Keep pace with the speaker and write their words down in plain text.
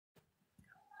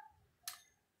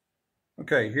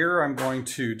Okay, here I'm going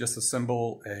to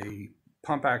disassemble a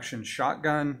pump action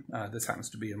shotgun. This happens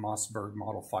to be a Mossberg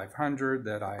Model 500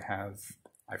 that I have,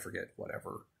 I forget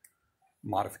whatever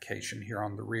modification here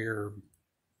on the rear.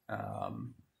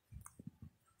 Front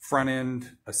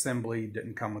end assembly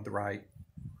didn't come with the right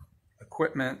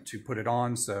equipment to put it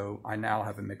on, so I now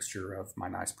have a mixture of my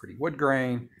nice pretty wood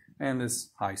grain and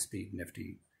this high-speed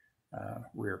nifty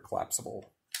rear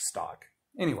collapsible stock.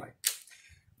 Anyway,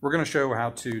 we're going to show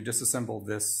how to disassemble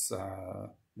this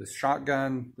this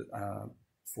shotgun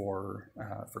for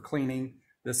cleaning.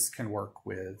 This can work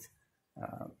with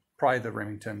probably the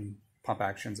Remington pump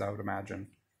actions, I would imagine.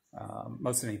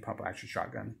 Most any pump action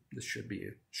shotgun, this should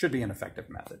be an effective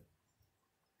method.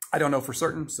 I don't know for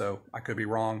certain, so I could be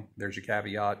wrong. There's your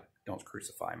caveat. Don't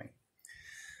crucify me.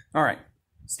 All right,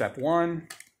 step one,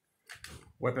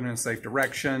 weapon in a safe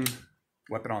direction.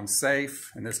 Weapon on safe.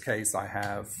 In this case, I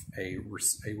have a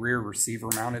rear receiver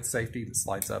mounted safety that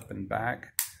slides up and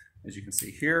back, as you can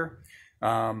see here.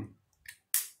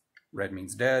 Red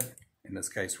means dead. In this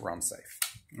case, we're on safe.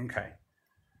 Okay.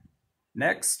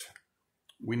 Next,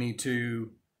 we need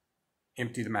to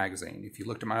empty the magazine. If you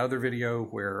looked at my other video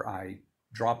where I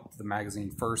dropped the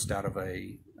magazine first out of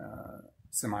a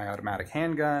semi-automatic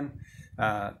handgun,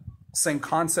 same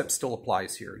concept still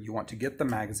applies here. You want to get the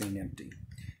magazine empty.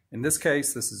 In this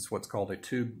case, this is what's called a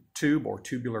tube or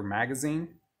tubular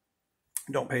magazine.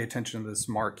 Don't pay attention to this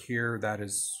mark here. That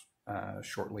is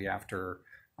shortly after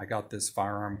I got this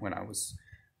firearm when I was,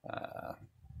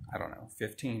 I don't know,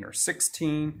 15 or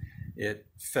 16. It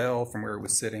fell from where it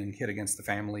was sitting, hit against the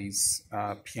family's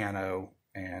piano,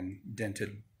 and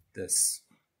dented this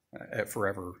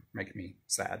forever, making me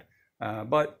sad.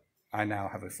 But I now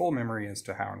have a full memory as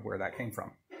to how and where that came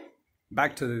from.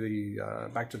 Back to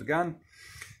the gun.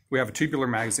 We have a tubular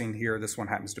magazine here. This one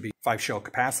happens to be 5 shell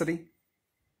capacity.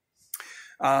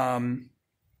 And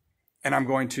I'm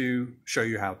going to show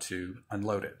you how to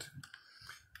unload it.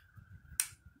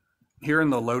 Here in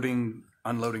the loading,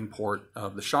 unloading port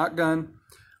of the shotgun,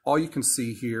 all you can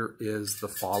see here is the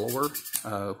follower,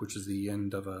 which is the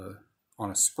end of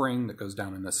on a spring that goes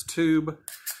down in this tube.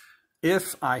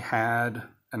 If I had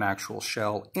an actual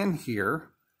shell in here,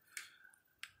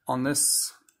 on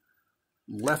this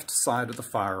left side of the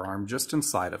firearm, just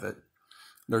inside of it,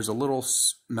 there's a little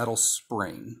metal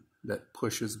spring that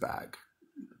pushes back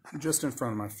just in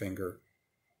front of my finger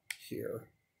here,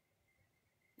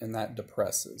 and that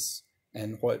depresses.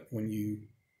 And when you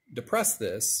depress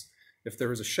this, if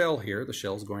there is a shell here, the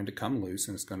shell is going to come loose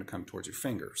and it's going to come towards your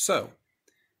finger. So,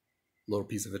 little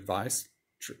piece of advice,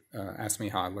 ask me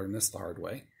how I learned this the hard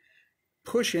way.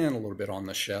 Push in a little bit on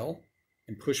the shell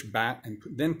and push back, and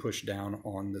then push down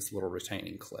on this little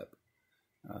retaining clip,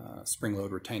 spring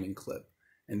load retaining clip,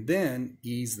 and then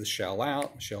ease the shell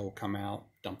out. The shell will come out,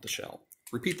 dump the shell.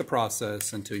 Repeat the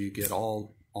process until you get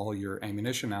all your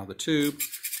ammunition out of the tube.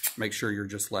 Make sure you're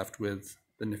just left with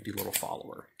the nifty little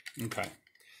follower. Okay.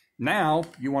 Now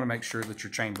you want to make sure that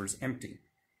your chamber is empty.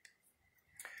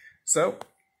 So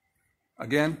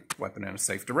again, weapon in a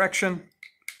safe direction.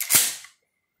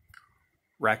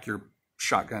 Rack your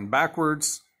shotgun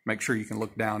backwards. Make sure you can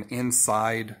look down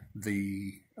inside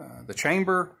the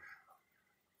chamber.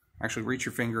 Actually, reach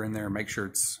your finger in there and make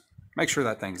sure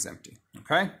that thing's empty.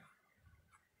 Okay.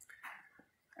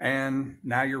 And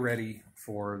now you're ready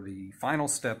for the final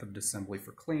step of disassembly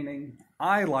for cleaning.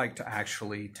 I like to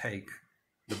actually take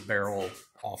the barrel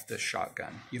off this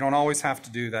shotgun. You don't always have to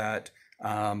do that,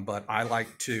 but I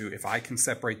like to, if I can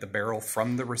separate the barrel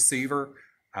from the receiver,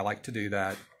 I like to do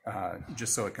that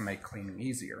just so it can make cleaning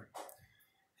easier.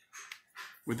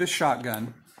 With this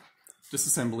shotgun,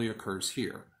 disassembly occurs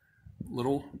here.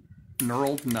 Little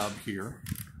knurled nub here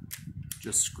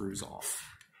just screws off.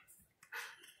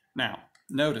 Now,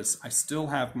 notice I still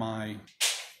have my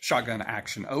shotgun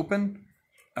action open.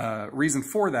 Reason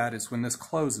for that is when this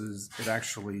closes, it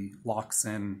actually locks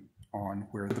in on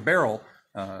where the barrel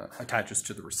attaches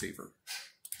to the receiver.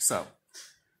 So,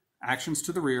 actions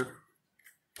to the rear,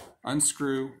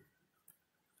 unscrew,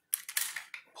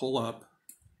 pull up,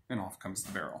 and off comes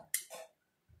the barrel.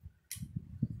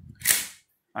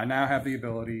 I now have the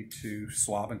ability to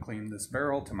swab and clean this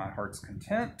barrel to my heart's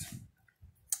content,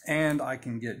 and I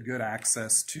can get good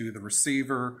access to the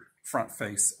receiver, front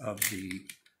face of the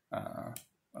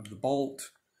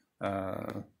bolt,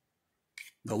 the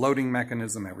loading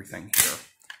mechanism, everything here.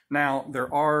 Now,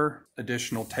 there are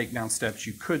additional takedown steps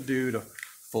you could do to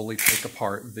fully take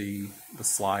apart the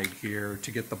slide here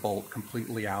to get the bolt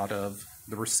completely out of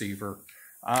the receiver.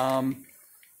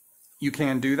 You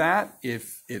can do that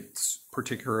if it's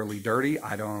particularly dirty.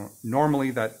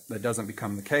 Normally that doesn't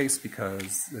become the case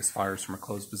because this fires from a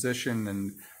closed position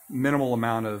and minimal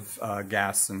amount of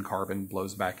gas and carbon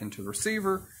blows back into the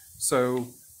receiver. So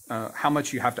how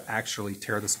much you have to actually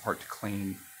tear this apart to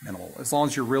clean, minimal, as long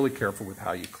as you're really careful with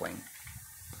how you clean.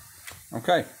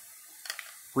 Okay,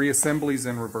 reassemblies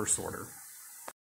in reverse order.